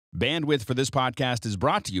Bandwidth for this podcast is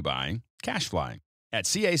brought to you by CacheFly at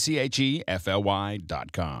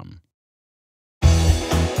CACHEFLY.com.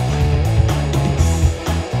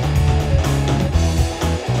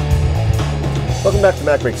 Welcome back to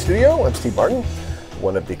MacBreak Studio. I'm Steve Martin,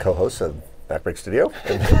 one of the co-hosts of MacBreak Studio.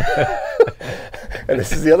 And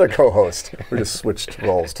this is the other co-host. We just switched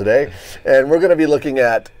roles today. And we're going to be looking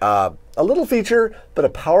at a little feature, but a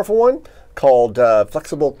powerful one, called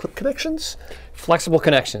flexible clip connections. Flexible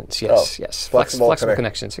connections, yes, yes. Flexible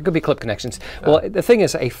connections. It could be clip connections. Well, the thing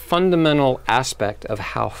is, a fundamental aspect of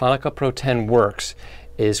how Final Cut Pro 10 works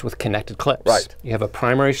is with connected clips. Right. You have a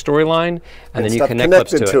primary storyline, and then you connect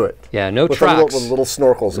clips to it. Yeah, no tracks. With little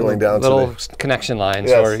snorkels going down little connection lines,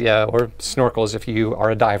 yes. or snorkels if you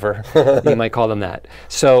are a diver. You might call them that.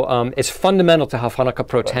 So it's fundamental to how Final Cut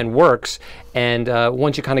Pro 10 works, and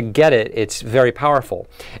once you kind of get it, it's very powerful.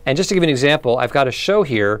 And just to give you an example, I've got a show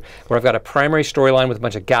here where I've got a primary storyline with a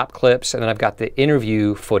bunch of gap clips, and then I've got the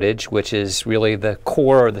interview footage, which is really the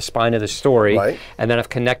core or the spine of the story, and then I've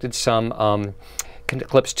connected some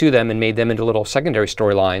clips to them and made them into little secondary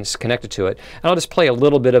storylines connected to it. And I'll just play a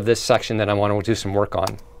little bit of this section that I want to do some work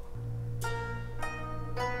on.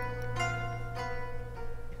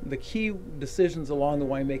 The key decisions along the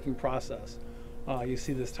winemaking process. You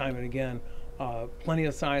see this time and again. Plenty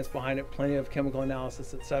of science behind it, plenty of chemical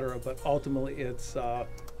analysis, etc. But ultimately it's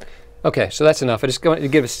Okay, so that's enough. I just going to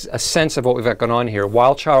give us a sense of what we've got going on here.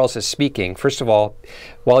 While Charles is speaking, first of all,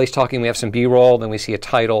 while he's talking, we have some B-roll, then we see a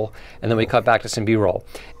title, and then we cut back to some B-roll.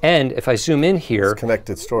 And if I zoom in here,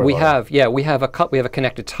 connected storyline. we have a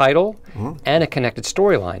connected title and a connected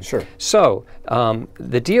storyline. Sure. So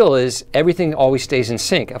the deal is everything always stays in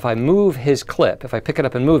sync. If I move his clip, if I pick it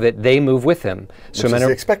up and move it, they move with him. So which is the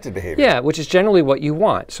expected behavior. Yeah, which is generally what you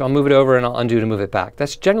want. So I'll move it over and I'll undo to move it back.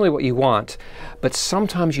 That's generally what you want, but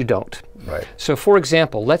sometimes you don't. Right. So for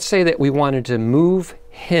example, let's say that we wanted to move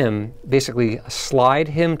him, basically slide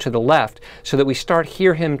him to the left so that we start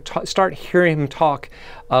hearing him talk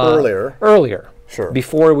earlier. Sure.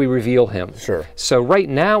 Before we reveal him. Sure. So right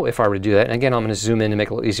now, if I were to do that, and again, I'm going to zoom in to make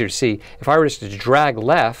it a little easier to see. If I were just to drag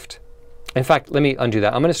left, in fact, let me undo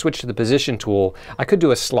that. I'm going to switch to the position tool. I could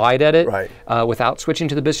do a slide edit without switching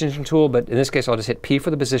to the position tool, but in this case, I'll just hit P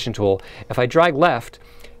for the position tool. If I drag left,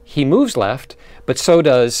 he moves left, but so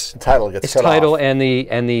does its title and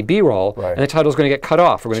the B-roll, and the title is going to get cut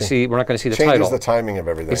off. We're not going to see the title. Changes the timing of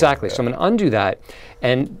everything. Exactly. So I'm going to undo that,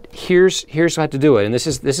 and here's how to do it. And this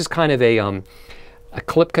is kind of a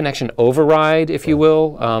clip connection override, if you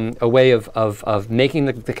will, a way of making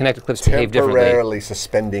the connected clips behave differently. Temporarily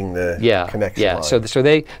suspending the connection line.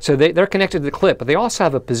 So they're connected to the clip, but they also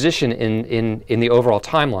have a position in the overall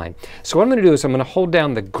timeline. So what I'm going to do is I'm going to hold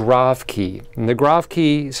down the Grav key. And the Grav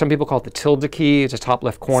key, some people call it the tilde key. It's a top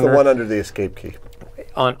left corner. It's the one under the escape key.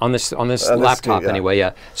 On this laptop, anyway,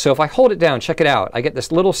 yeah. So if I hold it down, check it out. I get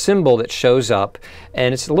this little symbol that shows up,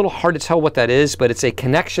 and it's a little hard to tell what that is, but it's a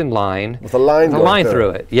connection line with a line through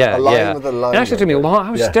it. Yeah, yeah. With a line. It actually took me a long.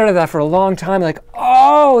 I was staring at that for a long time, like,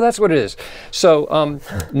 oh, that's what it is. So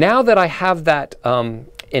now that I have that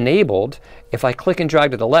enabled, if I click and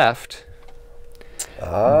drag to the left,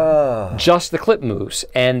 just the clip moves,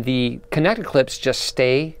 and the connected clips just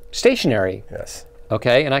stay stationary. Yes.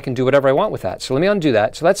 Okay, and I can do whatever I want with that. So let me undo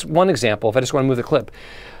that. So that's one example if I just want to move the clip.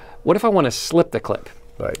 What if I want to slip the clip?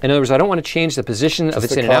 Right. In other words, I don't want to change the position of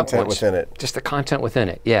its in and out points. Just the content within it. Just the content within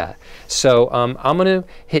it, yeah. So I'm going to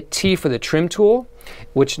hit T for the trim tool,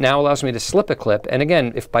 which now allows me to slip a clip. And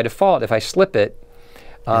again, if by default, if I slip it,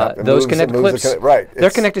 those connected clips, they're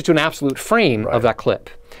connected to an absolute frame of that clip.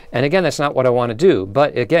 And again, that's not what I want to do.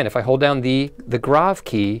 But again, if I hold down the Grav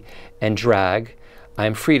key and drag,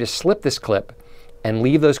 I'm free to slip this clip and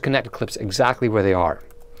leave those connected clips exactly where they are.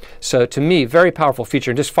 So to me, very powerful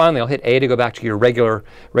feature. And just finally, I'll hit A to go back to your regular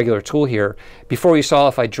tool here. Before you saw,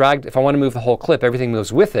 if I want to move the whole clip, everything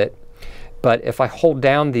moves with it. But if I hold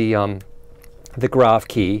down the Grav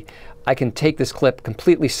key, I can take this clip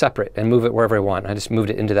completely separate and move it wherever I want. I just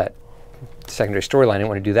moved it into that secondary storyline. I didn't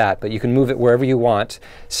want to do that, but you can move it wherever you want,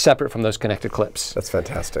 separate from those connected clips. That's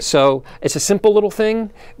fantastic. So it's a simple little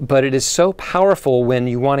thing, but it is so powerful when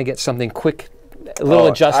you want to get something quick. Little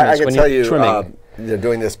adjustments when you're trimming.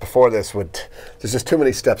 Doing this before this there's just too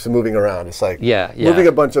many steps of moving around. It's like moving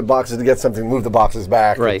a bunch of boxes to get something, move the boxes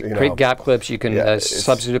back. Right. Create gap clips. You can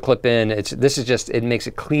substitute a clip in. It makes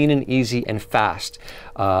it clean and easy and fast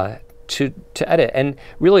to edit. And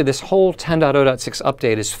really, this whole 10.0.6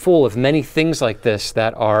 update is full of many things like this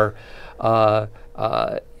that are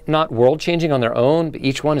not world-changing on their own, but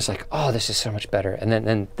each one is like, oh, this is so much better, and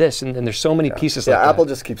then this, and there's so many pieces like that. Yeah, Apple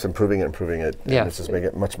just keeps improving it, and it's just making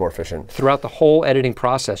it much more efficient. Throughout the whole editing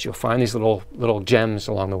process, you'll find these little gems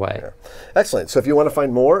along the way. Yeah. Excellent. So if you want to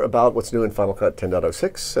find more about what's new in Final Cut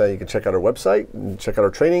 10.06, you can check out our website and check out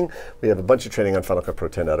our training. We have a bunch of training on Final Cut Pro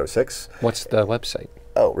 10.06. What's the website?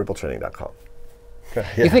 Oh, rippletraining.com.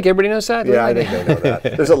 You think everybody knows that? Yeah, I think they know that.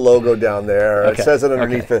 There's a logo down there. Okay. It says it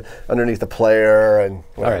underneath the player and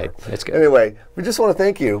whatever. All right, that's good. Anyway, we just want to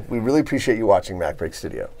thank you. We really appreciate you watching MacBreak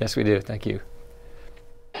Studio. Yes, we do. Thank you.